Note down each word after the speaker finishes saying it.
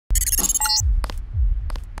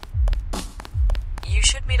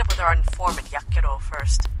should meet up with our informant Yakiro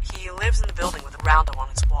first. He lives in the building with a roundup on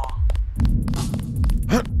his wall.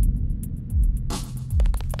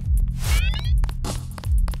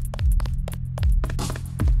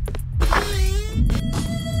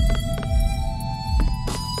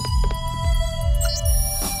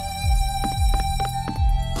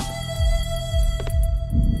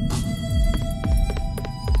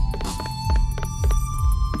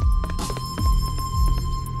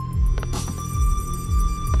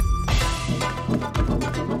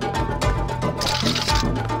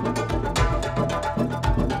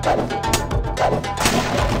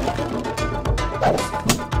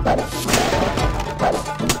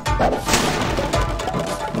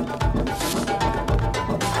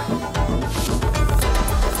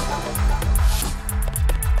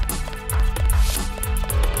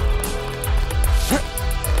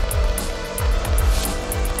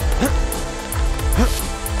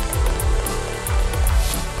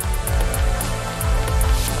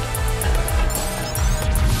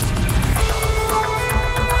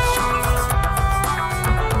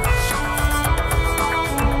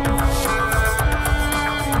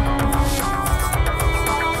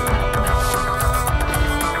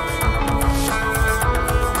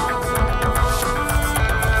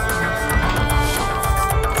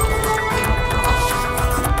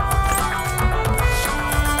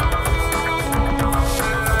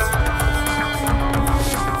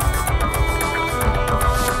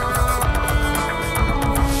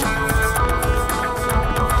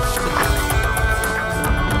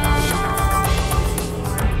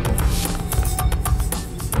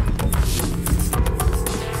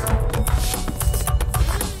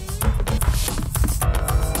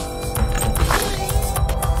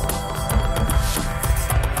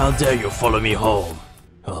 How dare you follow me home?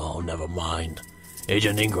 Oh, never mind.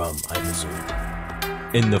 Agent Ingram, I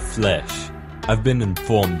presume. In the flesh, I've been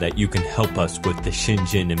informed that you can help us with the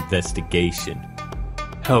Shinjin investigation.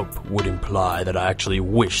 Help would imply that I actually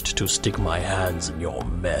wished to stick my hands in your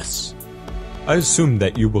mess. I assume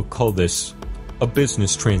that you will call this a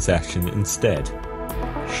business transaction instead.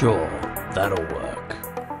 Sure, that'll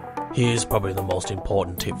work. Here's probably the most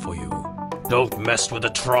important tip for you. Don't mess with the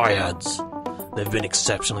Triads. They've been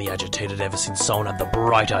exceptionally agitated ever since someone had the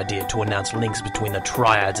bright idea to announce links between the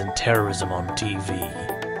Triads and terrorism on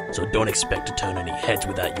TV. So don't expect to turn any heads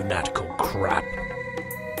with that unatical crap.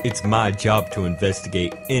 It's my job to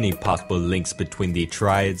investigate any possible links between the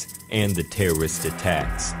Triads and the terrorist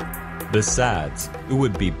attacks. Besides, it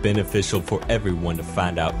would be beneficial for everyone to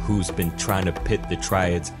find out who's been trying to pit the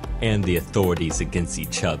Triads and the authorities against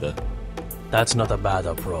each other. That's not a bad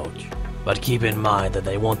approach. But keep in mind that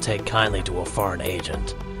they won't take kindly to a foreign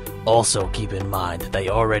agent. Also keep in mind that they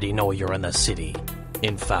already know you're in the city.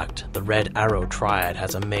 In fact, the Red Arrow Triad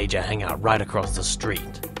has a major hangout right across the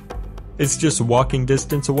street. It's just walking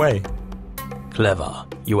distance away. Clever.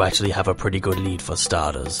 You actually have a pretty good lead for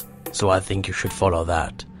starters, so I think you should follow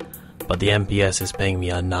that. But the MPS is paying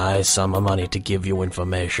me a nice sum of money to give you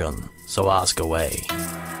information, so ask away.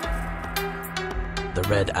 The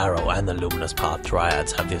Red Arrow and the Luminous Path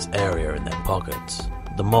Triads have this area in their pockets.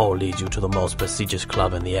 The mole leads you to the most prestigious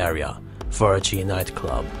club in the area, Furachi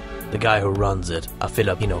Nightclub. The guy who runs it, a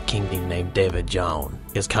Filipino kingpin named David John,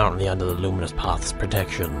 is currently under the Luminous Path's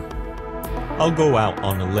protection. I'll go out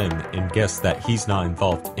on a limb and guess that he's not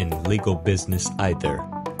involved in legal business either.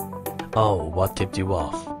 Oh, what tipped you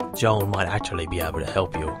off? Joan might actually be able to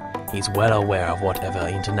help you. He's well aware of whatever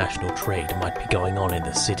international trade might be going on in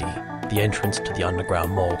the city. The entrance to the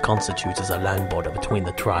underground mall constitutes as a land border between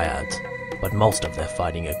the Triads, but most of their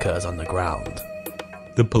fighting occurs underground.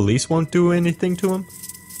 The police won't do anything to him?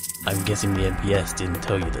 I'm guessing the NPS didn't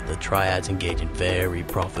tell you that the Triads engage in very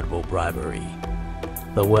profitable bribery.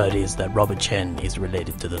 The word is that Robert Chen is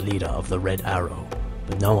related to the leader of the Red Arrow,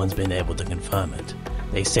 but no one's been able to confirm it.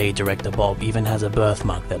 They say Director Bob even has a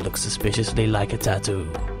birthmark that looks suspiciously like a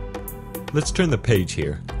tattoo. Let's turn the page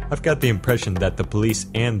here. I've got the impression that the police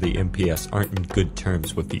and the MPS aren't in good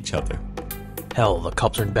terms with each other. Hell, the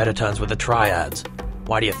cops are in better terms with the Triads.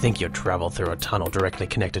 Why do you think you'd travel through a tunnel directly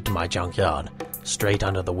connected to my junkyard, straight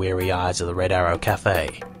under the weary eyes of the Red Arrow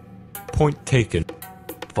Cafe? Point taken.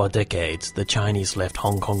 For decades, the Chinese left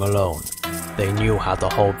Hong Kong alone. They knew how to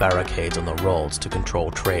hold barricades on the roads to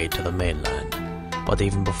control trade to the mainland. But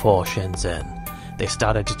even before Shenzhen, they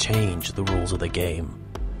started to change the rules of the game.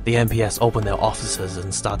 The MPS opened their offices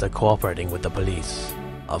and started cooperating with the police.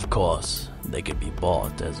 Of course, they could be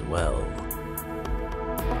bought as well.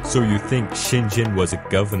 So you think Shenzhen was a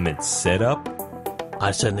government setup? I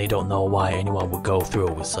certainly don't know why anyone would go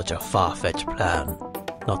through with such a far-fetched plan.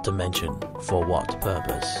 Not to mention, for what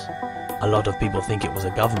purpose. A lot of people think it was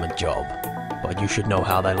a government job, but you should know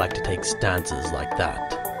how they like to take stances like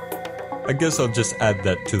that. I guess I'll just add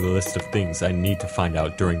that to the list of things I need to find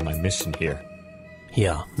out during my mission here.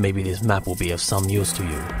 Here, maybe this map will be of some use to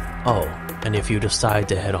you. Oh, and if you decide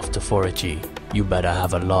to head off to Forichi, you better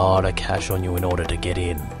have a lot of cash on you in order to get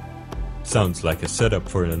in. Sounds like a setup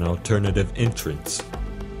for an alternative entrance.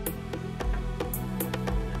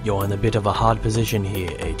 You're in a bit of a hard position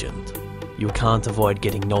here, Agent. You can't avoid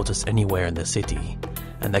getting noticed anywhere in the city,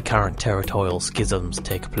 and the current territorial schisms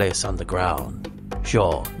take place underground.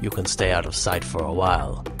 Sure, you can stay out of sight for a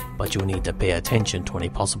while, but you need to pay attention to any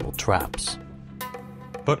possible traps.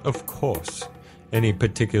 But of course, any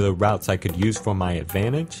particular routes I could use for my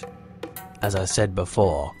advantage? As I said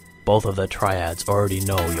before, both of the triads already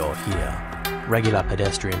know you're here. Regular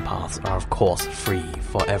pedestrian paths are of course free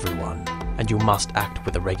for everyone, and you must act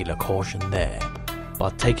with a regular caution there.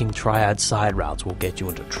 But taking triad side routes will get you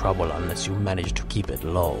into trouble unless you manage to keep it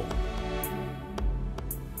low.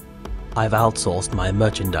 I've outsourced my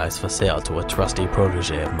merchandise for sale to a trusty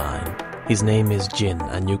protege of mine. His name is Jin,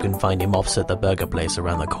 and you can find him opposite the burger place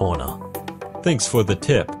around the corner. Thanks for the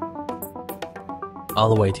tip.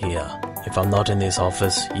 I'll wait here. If I'm not in this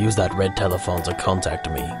office, use that red telephone to contact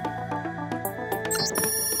me.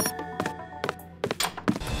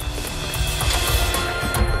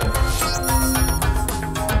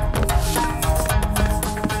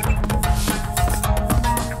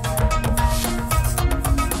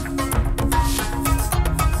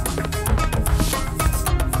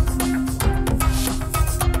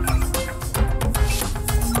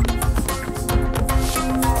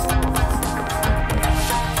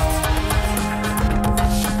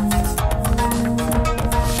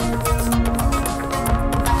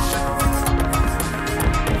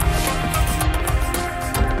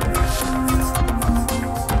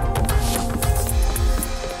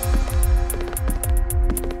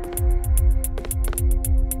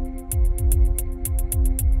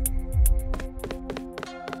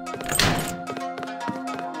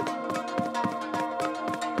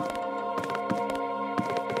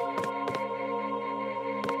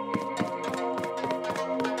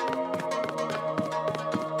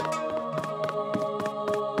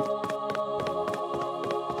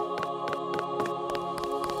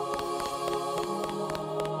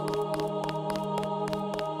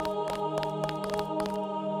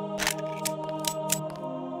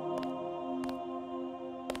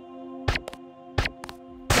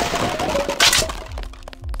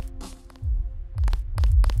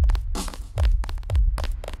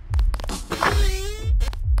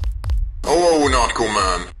 Hello, Nautical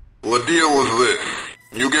Man. The deal is this.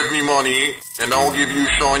 You give me money, and I'll give you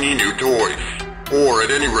shiny new toys. Or,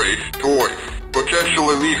 at any rate, toys.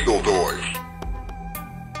 Potentially lethal toys.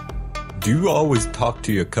 Do you always talk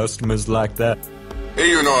to your customers like that? Hey,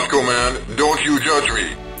 you Nautical Man, don't you judge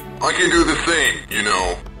me. I can do the same, you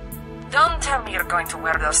know. Don't tell me you're going to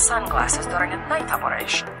wear those sunglasses during a night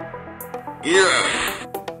operation. Yes,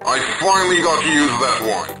 I finally got to use that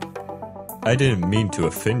one. I didn't mean to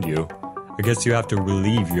offend you. I guess you have to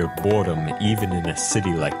relieve your boredom even in a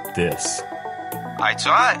city like this. I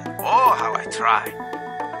try. Oh, how I try.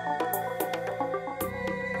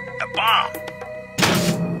 The bomb.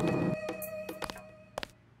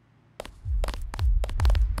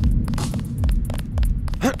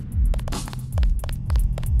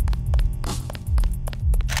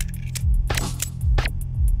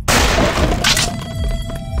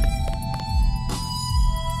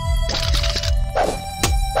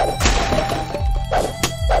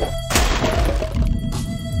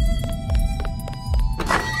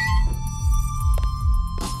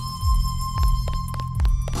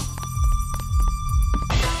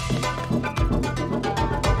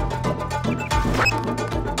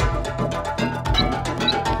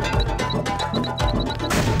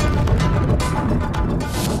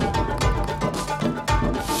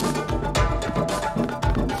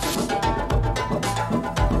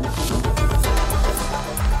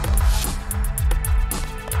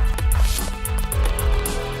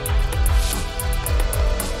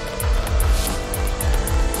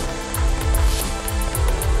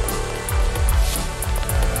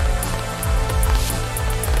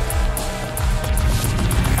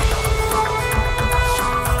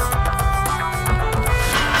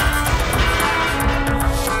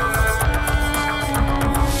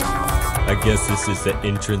 I guess this is the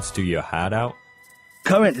entrance to your hideout?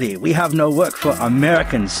 Currently, we have no work for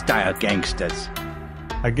American-style gangsters.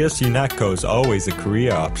 I guess Yunako is always a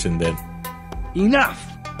career option then.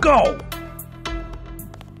 Enough! Go!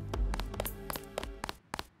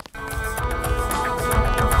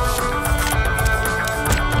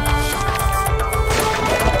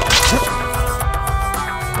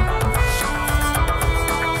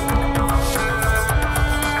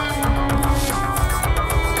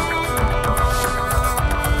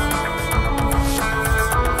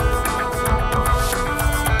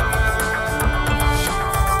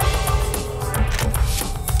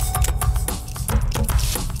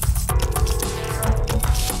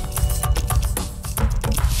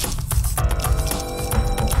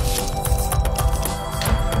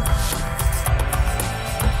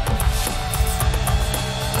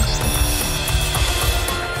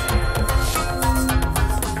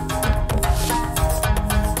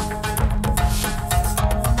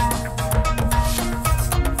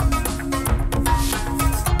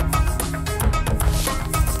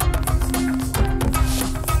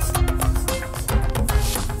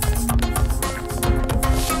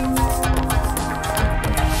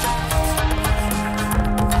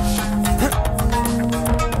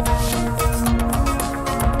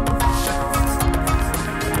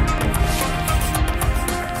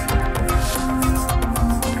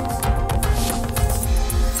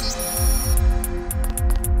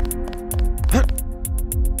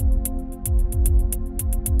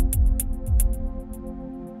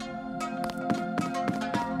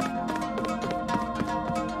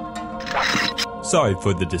 Sorry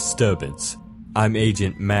for the disturbance. I'm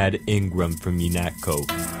Agent Mad Ingram from UNATCO,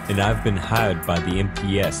 and I've been hired by the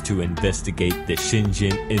MPS to investigate the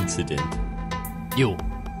Shenzhen incident. You?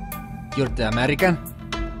 You're the American?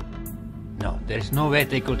 No, there's no way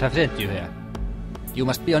they could have sent you here. You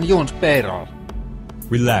must be on Yoon's payroll.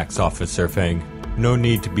 Relax, Officer Feng. No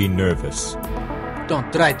need to be nervous.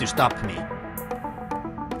 Don't try to stop me.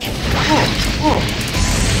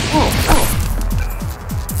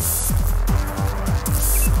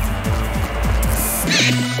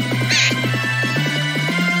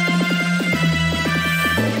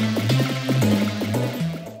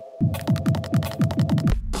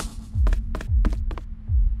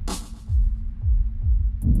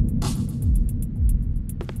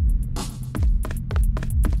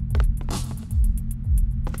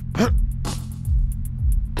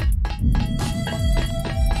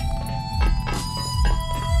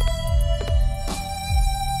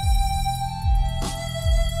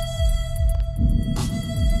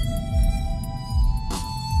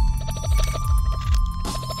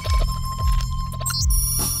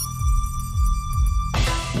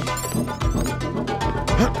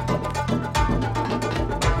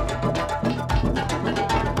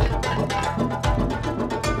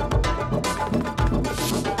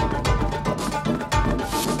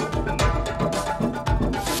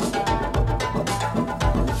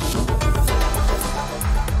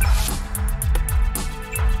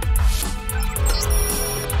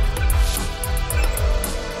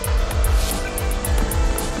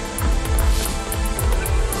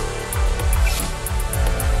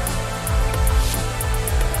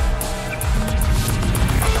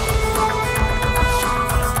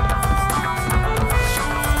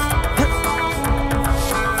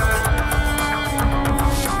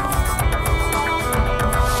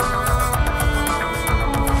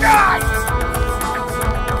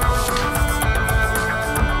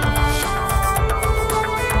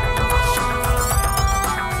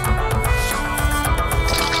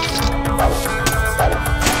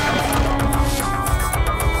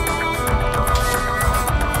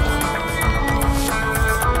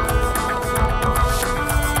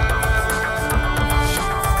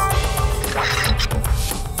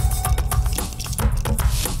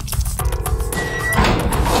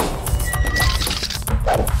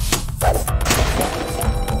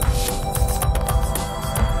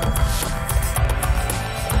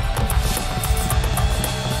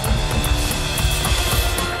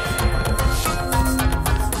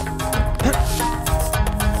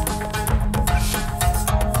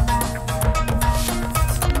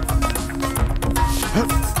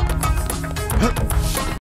 Huh?